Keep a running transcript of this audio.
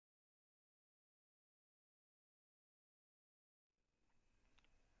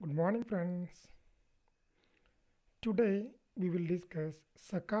Good morning, friends. Today we will discuss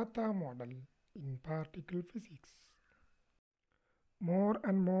Sakata model in particle physics. More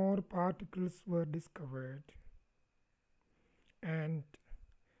and more particles were discovered and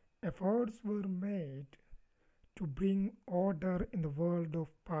efforts were made to bring order in the world of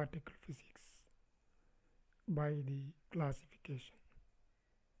particle physics by the classification.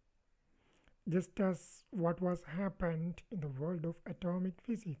 Just as what was happened in the world of atomic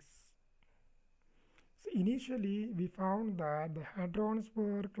physics. So initially, we found that the hadrons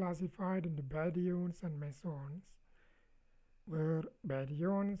were classified into baryons and mesons, where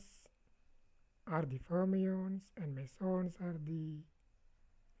baryons are the fermions and mesons are the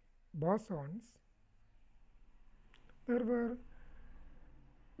bosons. There were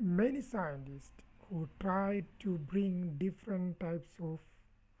many scientists who tried to bring different types of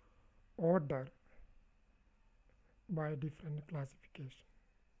order by different classification.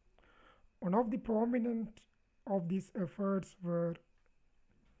 One of the prominent of these efforts were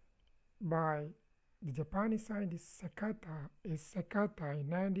by the Japanese scientist Sakata in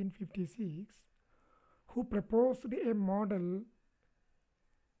 1956, who proposed a model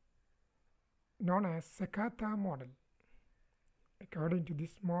known as Sakata Model. According to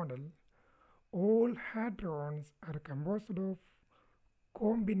this model, all hadrons are composed of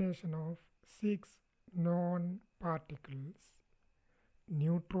combination of 6 known particles: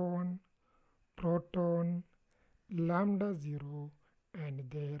 neutron, proton, lambda 0 and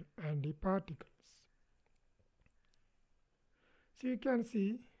their antiparticles. So you can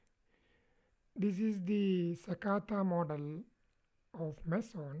see this is the Sakata model of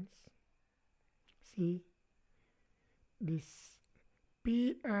mesons. See, this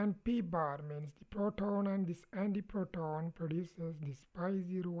P and P bar means the proton and this antiproton produces this pi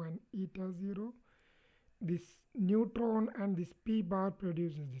 0 and eta 0. This neutron and this P bar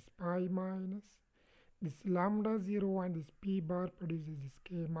produces this pi minus. This lambda 0 and this P bar produces this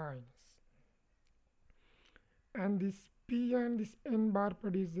K minus. And this P and this N bar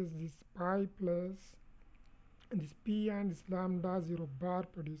produces this pi plus. And this P and this lambda 0 bar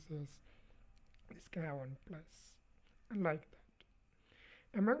produces this K1 plus. And like that.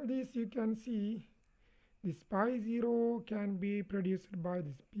 Among these you can see this pi 0 can be produced by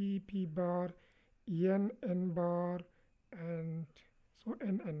this P bar, N bar and so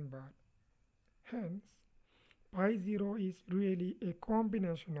N bar. Hence, pi 0 is really a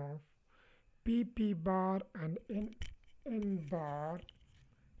combination of P bar and N bar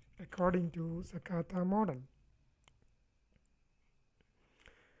according to Sakata model.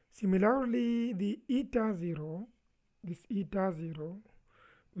 Similarly, the eta 0, this eta 0,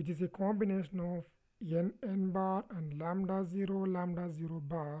 which is a combination of N bar and lambda 0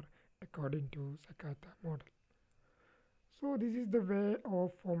 bar according to Sakata model. So this is the way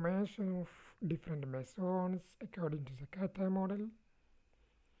of formation of different mesons according to Sakata model.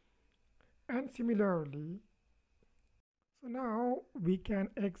 And similarly, so now we can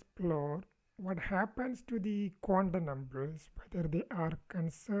explore what happens to the quantum numbers, whether they are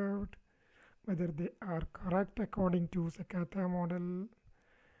conserved, whether they are correct according to Sakata model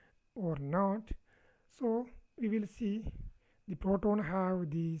or not. So we will see the proton have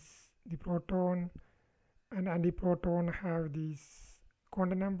these, the proton and antiproton have these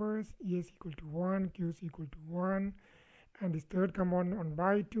quantum numbers: E is equal to 1, Q is equal to 1, and this third component 1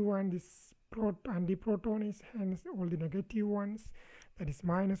 by 2, and this antiproton is hence all the negative ones, that is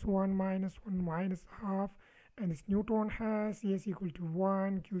minus 1, minus half, and this neutron has E is equal to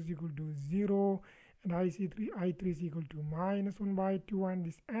 1, Q is equal to 0, and I3 is equal to minus 1 by 2, and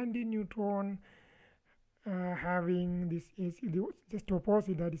this anti-neutron having this just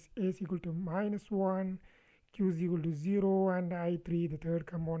opposite, that is A is equal to minus 1, Q is equal to 0, and I3, the third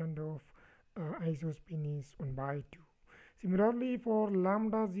component of isospin, is 1 by 2. Similarly, for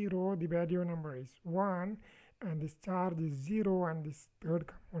lambda 0, the baryon number is 1, and this charge is 0, and this third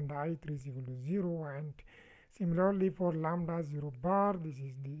component I3 is equal to 0. And similarly, for lambda 0 bar, this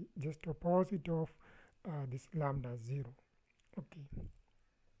is the just opposite of this lambda 0. Okay.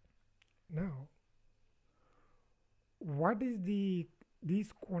 Now, what is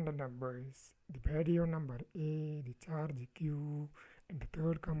these quantum numbers? The baryon number A, the charge Q, and the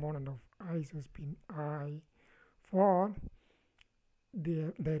third component of isospin I, for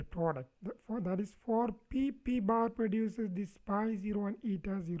their product. That is for P bar produces this pi 0 and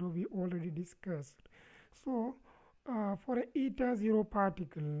eta 0 we already discussed. So for a eta 0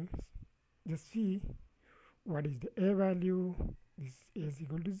 particles, just see what is the A value. This A is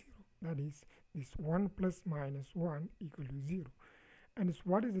equal to 0, that is this 1 plus minus 1 equal to 0. And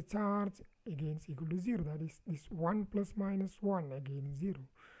what is the charge? Again is equal to 0. That is this 1 plus minus 1, again 0.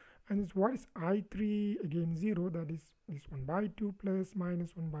 And this what is I3? Again 0. That is this 1 by 2 plus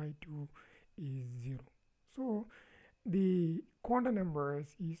minus 1 by 2 is 0. So the quantum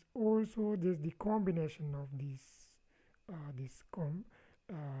numbers is also just the combination of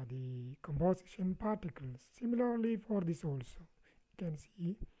the composition particles. Similarly for this also, you can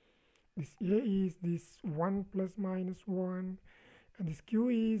see this A is this 1 plus minus 1, and this Q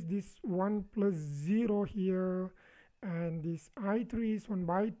is this 1 plus 0 here, and this I3 is 1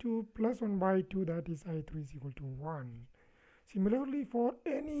 by 2 plus 1 by 2, that is I3 is equal to 1. Similarly for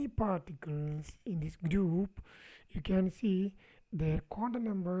any particles in this group, you can see their quantum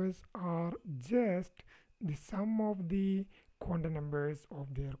numbers are just the sum of the quantum numbers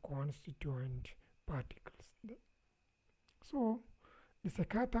of their constituent particles. So the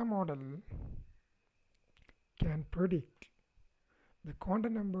Sakata model can predict the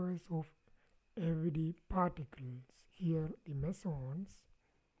quantum numbers of every particles, here the mesons,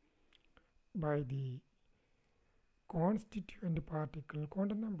 by the constituent particle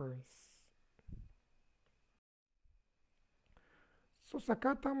quantum numbers. So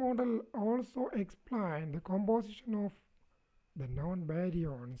Sakata model also explained the composition of the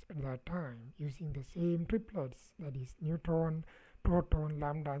non-baryons at that time using the same triplets, that is neutron, proton,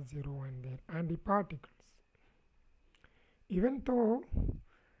 lambda 0 and their antiparticles. Even though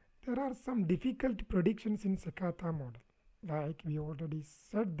there are some difficult predictions in Sakata model, like we already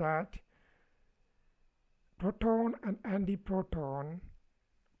said that proton and antiproton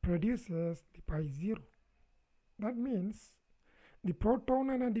produces the pi 0. That means the proton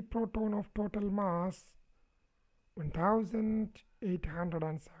and antiproton of total mass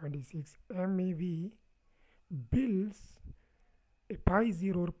 1876 MeV builds a pi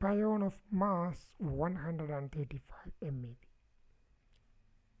 0 pion of mass 135 MeV.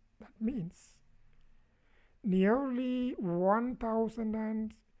 That means nearly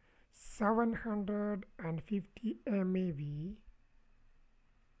 1750 MeV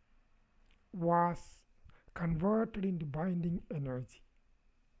was converted into binding energy.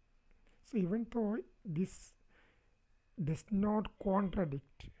 So even though this does not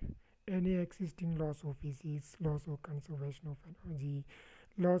contradict any existing laws of physics, laws of conservation of energy,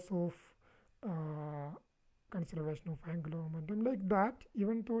 laws of conservation of angular momentum, like that,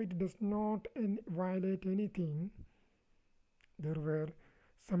 even though it does not violate anything, there were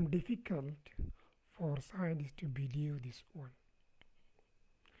some difficult for scientists to believe this one.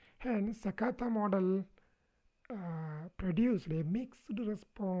 Hence, Sakata model produced a mixed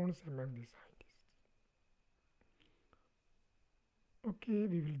response among the scientists. Okay,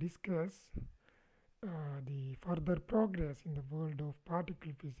 we will discuss the further progress in the world of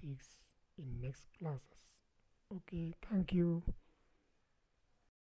particle physics in next classes. Okay, thank you.